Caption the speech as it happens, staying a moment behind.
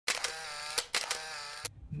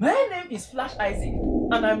My name is Flash Isaac,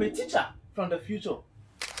 and I'm a teacher from the future.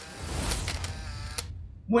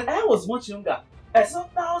 When I was much younger, I saw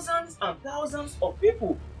thousands and thousands of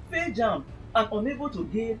people fail Jamb and unable to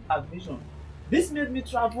gain admission. This made me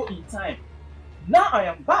travel in time. Now I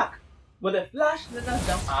am back with the Flashlearners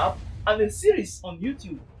Jamb app and a series on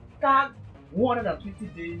YouTube tagged 120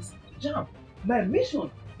 Days to Jamb. My mission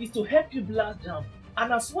is to help you blast Jamb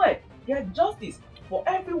and as well get justice for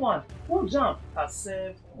everyone who Jamb has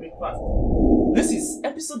served breakfast. This is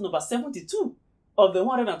episode number 72 of the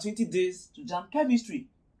 120 Days to Jamb Chemistry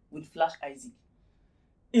with Flash Isaac.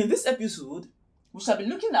 In this episode, we shall be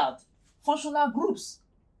looking at functional groups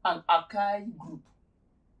and alkyl group.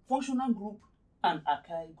 Functional group and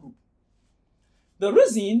alkyl group. The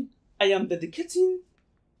reason I am dedicating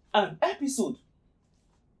an episode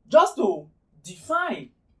just to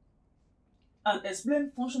define and explain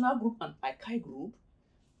functional group and alkyl group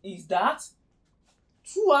is that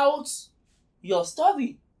throughout your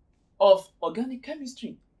study of organic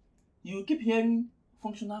chemistry, you keep hearing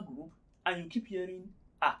functional group and you keep hearing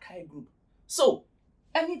alkyl group. So,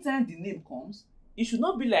 anytime the name comes, it should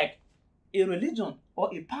not be like a religion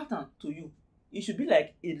or a pattern to you. It should be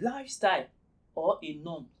like a lifestyle or a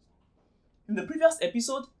norm. In the previous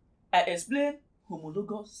episode, I explained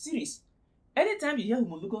homologous series. Anytime you hear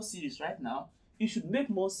homologous series right now, it should make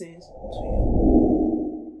more sense to you.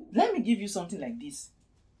 Let me give you something like this.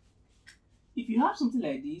 If you have something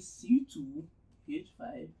like this,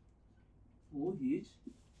 C2H5OH,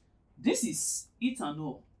 this is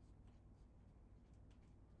ethanol.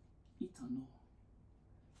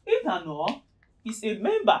 Ethanol is a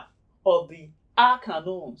member of the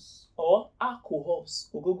alkanones or alcohols,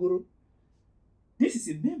 ogogoro. This is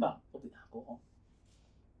a member of the alcohol.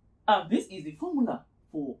 And this is the formula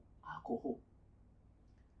for alcohol.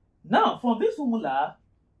 Now, from this formula,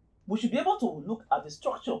 we should be able to look at the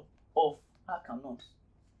structure of alkanones.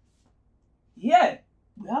 Here,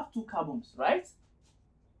 we have 2 carbons, right?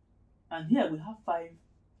 And here we have 5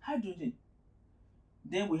 hydrogen.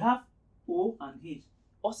 Then we have O and H,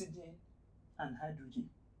 oxygen and hydrogen.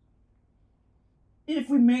 If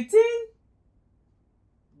we maintain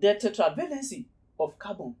the tetravalency of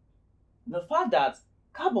carbon, the fact that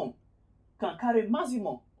carbon can carry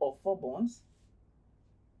maximum of 4 bonds,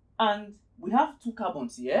 and we have 2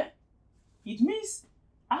 carbons here, it means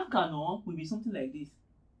alkanol will be something like this.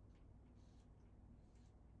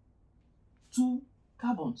 2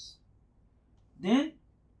 carbons. Then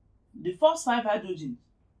the first 5 hydrogens,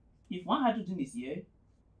 if 1 hydrogen is here,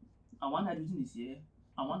 and 1 hydrogen is here,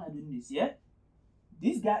 and 1 hydrogen is here,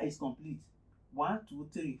 this guy is complete. 1, 2,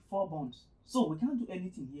 3, 4 bonds. So we can't do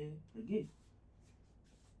anything here again.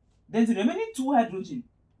 Then the remaining 2 hydrogen,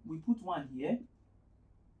 we put 1 here,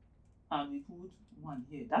 and we put 1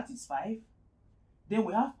 here. That is 5. Then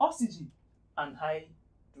we have oxygen and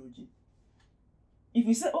hydrogen. If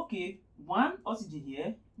we say, okay, 1 oxygen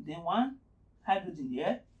here, then 1 hydrogen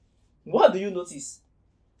here, what do you notice?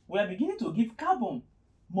 We are beginning to give carbon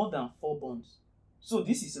more than 4 bonds. So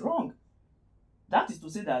this is wrong. That is to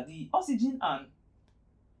say that the oxygen and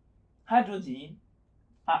hydrogen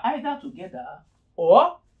are either together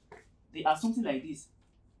or they are something like this.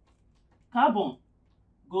 Carbon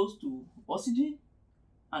goes to oxygen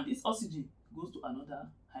and this oxygen goes to another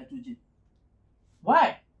hydrogen.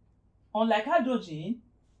 Why? Unlike hydrogen,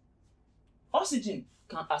 oxygen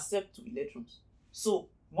can accept 2 electrons. So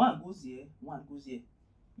 1 goes here, 1 goes here.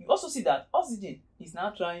 You also see that oxygen is now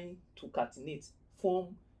trying to catenate,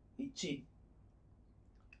 form a chain.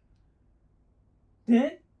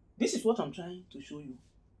 Then, this is what I'm trying to show you.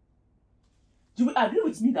 Do you agree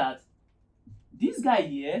with me that this guy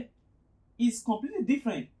here is completely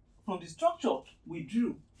different from the structure we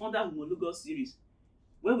drew under homologous series,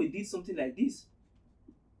 where we did something like this?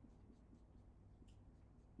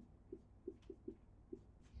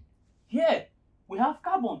 Here, we have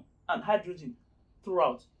carbon and hydrogen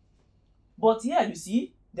throughout. But here, you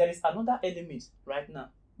see, there is another element right now,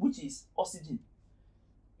 which is oxygen.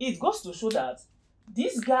 It goes to show that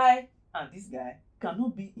this guy and this guy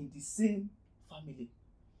cannot be in the same family.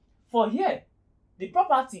 For here, the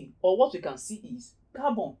property or what we can see is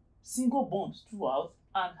carbon, single bonds throughout,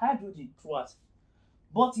 and hydrogen throughout.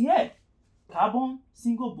 But here, carbon,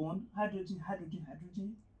 single bond, hydrogen, hydrogen,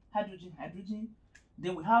 hydrogen, hydrogen, hydrogen.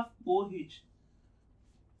 Then we have OH.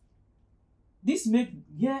 This makes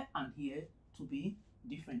here and here to be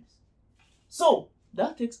different. So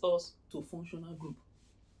that takes us to functional group.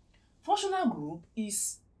 Functional group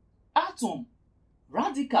is atom,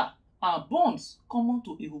 radical, and bonds common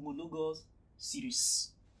to a homologous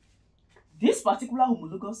series. This particular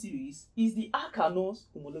homologous series is the alkanones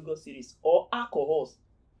homologous series or alcohols.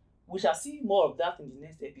 We shall see more of that in the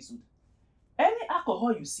next episode. Any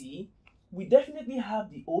alcohol you see, we definitely have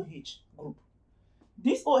the OH group.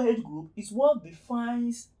 This OH group is what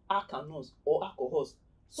defines alkanols or alcohols.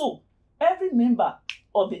 So every member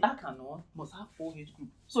of the alkanol must have OH group.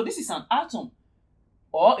 So this is an atom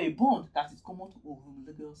or a bond that is common to a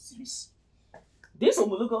homologous series. This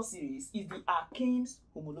homologous series is the alkanes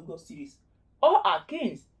homologous series. All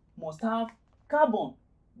alkanes must have carbon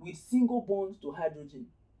with single bonds to hydrogen,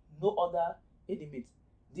 no other element.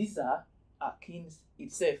 These are alkanes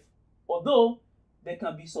itself, although there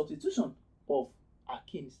can be substitution of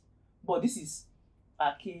alkanes, but this is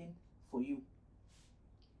alkane for you.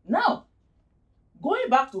 Now, going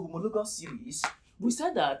back to homologous series, we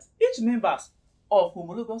said that each members of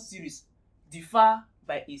homologous series differ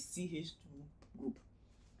by a CH2 group.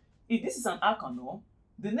 If this is an alkanol,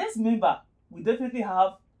 the next member will definitely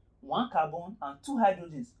have 1 carbon and 2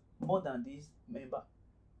 hydrogens more than this member.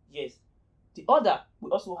 Yes, the other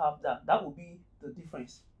will also have that. That will be the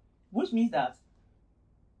difference, which means that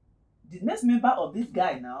the next member of this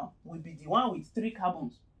guy now will be the one with 3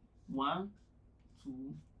 carbons. 1,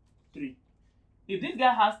 2, 3. If this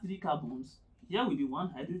guy has 3 carbons, here will be 1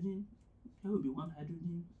 hydrogen, here will be 1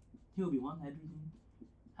 hydrogen, here will be 1 hydrogen,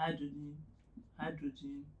 hydrogen,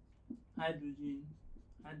 hydrogen, hydrogen,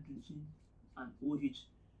 hydrogen, and OH.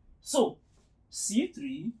 So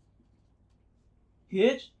C3,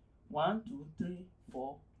 H, 1, 2, 3,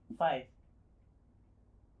 4, 5,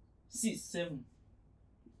 6, 7,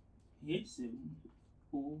 H7,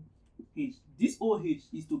 OH. This OH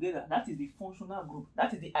is together. That is the functional group.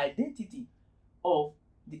 That is the identity of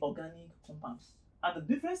the organic compounds. And the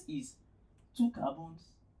difference is 2 carbons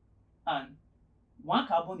and 1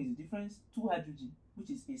 carbon is the difference, 2 hydrogen, which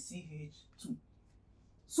is a CH2.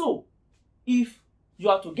 So, if you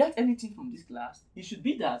are to get anything from this class, it should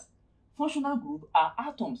be that functional group are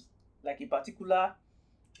atoms, like a particular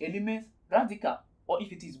element, radical, or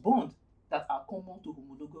if it is bond, that are common to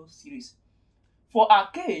homologous series. For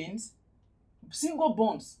alkanes, single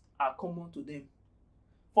bonds are common to them.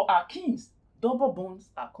 For alkenes, double bonds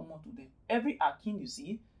are common to them. Every alkene you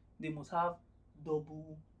see, they must have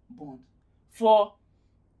double bond. For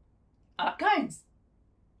alkynes,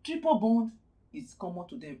 triple bond is common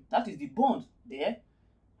to them. That is the bond there.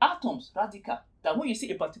 Atoms, radical, that when you see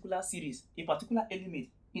a particular series, a particular element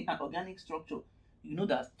in an organic structure, you know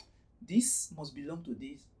that this must belong to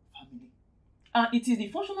this family. And it is the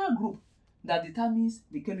functional group that determines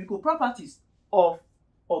the chemical properties of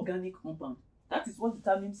organic compound. That is what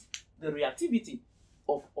determines the reactivity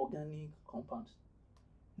of organic compounds.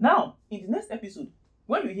 Now, in the next episode,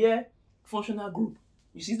 when you hear functional group,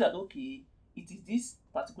 you see that, okay, it is this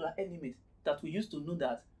particular element that we use to know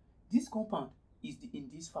that this compound is in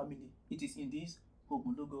this family. It is in this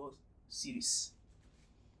homologous series.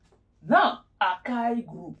 Now, alkyl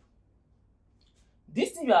group.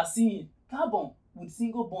 This thing you are seeing, carbon with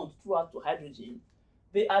single bond throughout to hydrogen,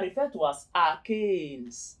 they are referred to as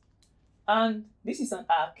alkanes. And this is an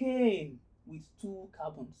alkane with 2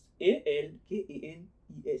 carbons,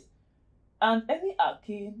 Alkanes. And any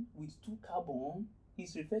alkane with 2 carbons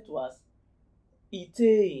is referred to as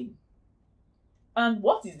ethane. And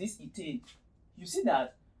what is this ethane? You see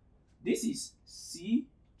that this is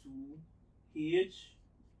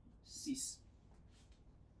C2H6.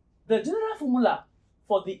 The general formula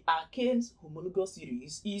for the alkanes homologous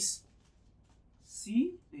series is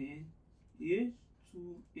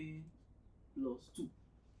CnH2n plus 2.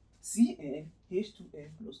 CnH2n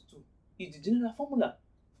plus 2 is the general formula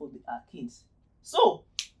for the alkanes. So,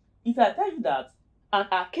 if I tell you that an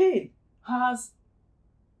alkane has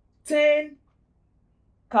 10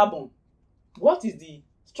 carbon, what is the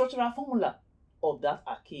structural formula of that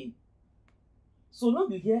alkane? So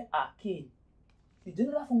long you hear alkane, the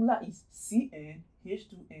general formula is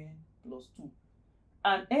CnH2n plus 2.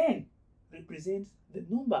 And N represents the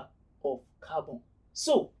number of carbon.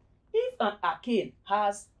 So if an alkane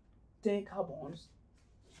has 10 carbons,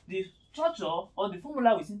 the structure or the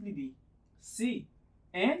formula will simply be C,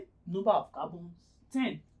 N, number of carbons,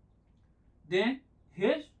 10. Then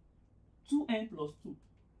H, 2N plus 2.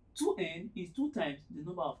 2N is 2 times the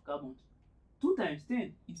number of carbons. 2 times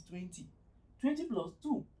 10 is 20. 20 plus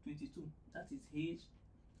 2, 22. That is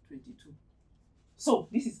H22. So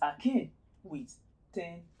this is alkane with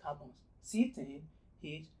 10 carbons. C10,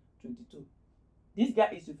 H22. This guy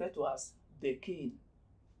is referred to as decane.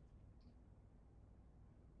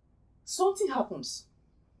 Something happens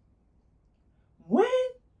when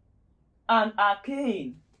an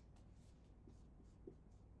alkane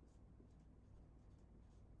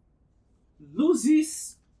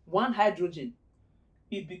loses 1 hydrogen,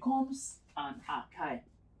 it becomes an alkyl.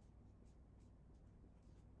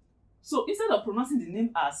 So instead of pronouncing the name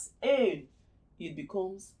as N, it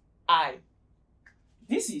becomes I.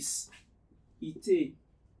 This is ethane.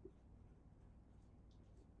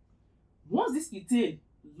 Once this ethane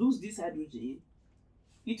loses this hydrogen,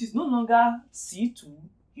 it is no longer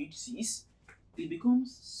C2H6, it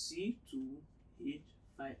becomes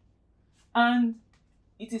C2H5. And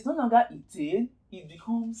it is no longer ethane, it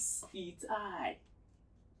becomes ethyl.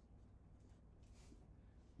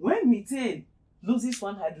 When methane loses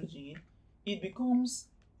one hydrogen, it becomes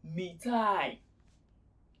methyl.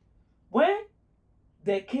 When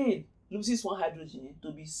decane loses one hydrogen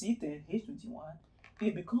to be C10H21,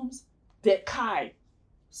 it becomes decyl.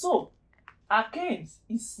 So alkanes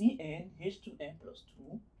is CnH2n plus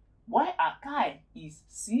 2, while alkyl is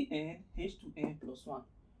CnH2n plus 1,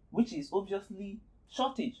 which is obviously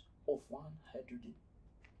shortage of one hydrogen.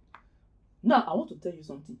 Now I want to tell you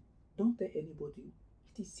something. Don't tell anybody.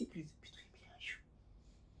 It is secret between me and you.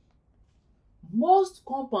 Most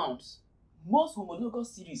compounds, most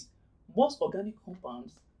homologous series, most organic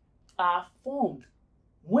compounds are formed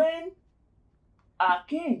when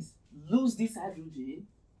alkanes lose this hydrogen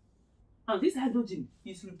and this hydrogen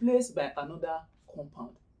is replaced by another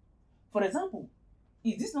compound. For example,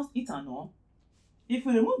 is this not ethanol? If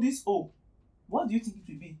we remove this O, what do you think it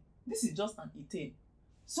will be? This is just an ethane.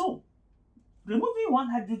 So, removing one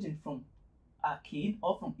hydrogen from alkane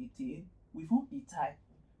or from ethane, we form ethyl.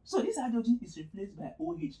 So this hydrogen is replaced by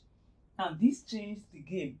OH, and this changed the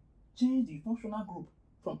game, changed the functional group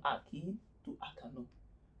from alkene to alkanol.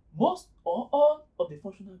 Most or all of the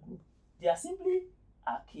functional group, they are simply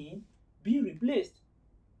alkane being replaced,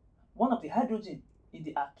 one of the hydrogen in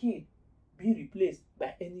the alkane being replaced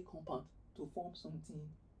by any compound to form something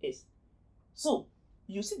else. So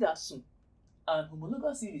you see that soon, and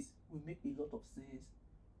homologous series will make a lot of sense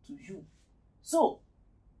to you. So,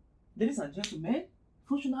 ladies and gentlemen,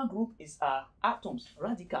 functional group is atoms,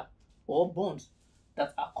 radical or bonds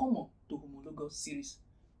that are common to homologous series,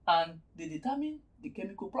 and they determine the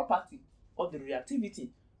chemical property or the reactivity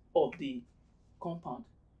of the compound.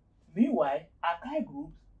 Meanwhile, alkyl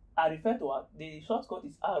groups are referred to as, the shortcut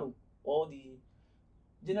is RO, or the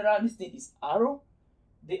general listing is RO.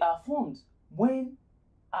 They are formed when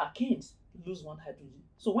alkanes lose one hydrogen.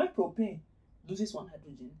 So when propane loses one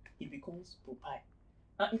hydrogen, it becomes propyl.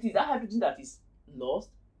 And it is that hydrogen that is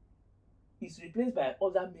lost is replaced by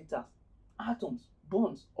other metals, atoms,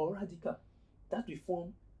 bonds, or radical that will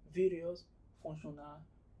form various functional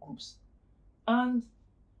groups. And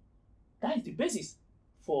that is the basis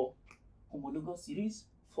for homologous series,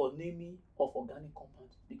 for naming of organic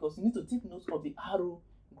compounds, because you need to take note of the RO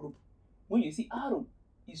group. When you see RO,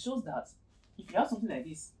 it shows that if you have something like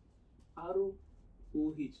this,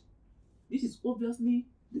 ROOH, this is obviously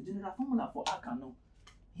the general formula for alkanol.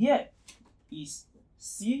 Here is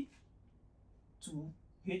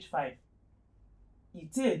C2H5,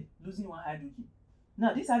 ethane losing one hydrogen.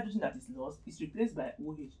 Now this hydrogen that is lost is replaced by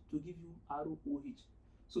OH to give you ROOH.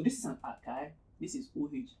 So this is an alkyl, this is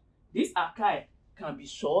OH. This alkyl can be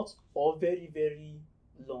short or very, very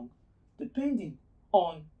long, depending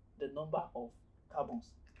on the number of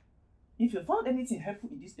carbons. If you found anything helpful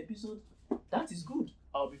in this episode, that is good.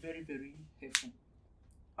 I'll be very, very helpful.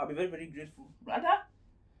 I'll be very, very grateful. Rather,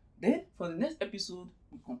 then for the next episode,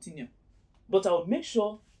 we continue. But I'll make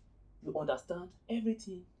sure you understand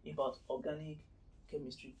everything about organic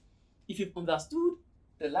chemistry. If you've understood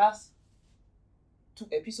the last 2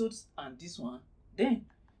 episodes and this one, then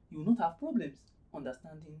you will not have problems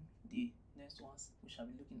understanding the next ones we shall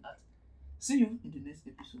be looking at. See you in the next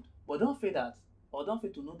episode. But don't fail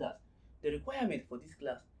to know that the requirement for this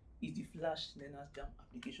class is the Flashlearners Jamb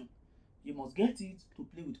application. You must get it to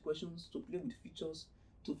play with questions, to play with features,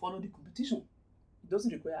 to follow the competition. It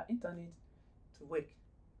doesn't require internet to work.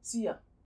 See ya.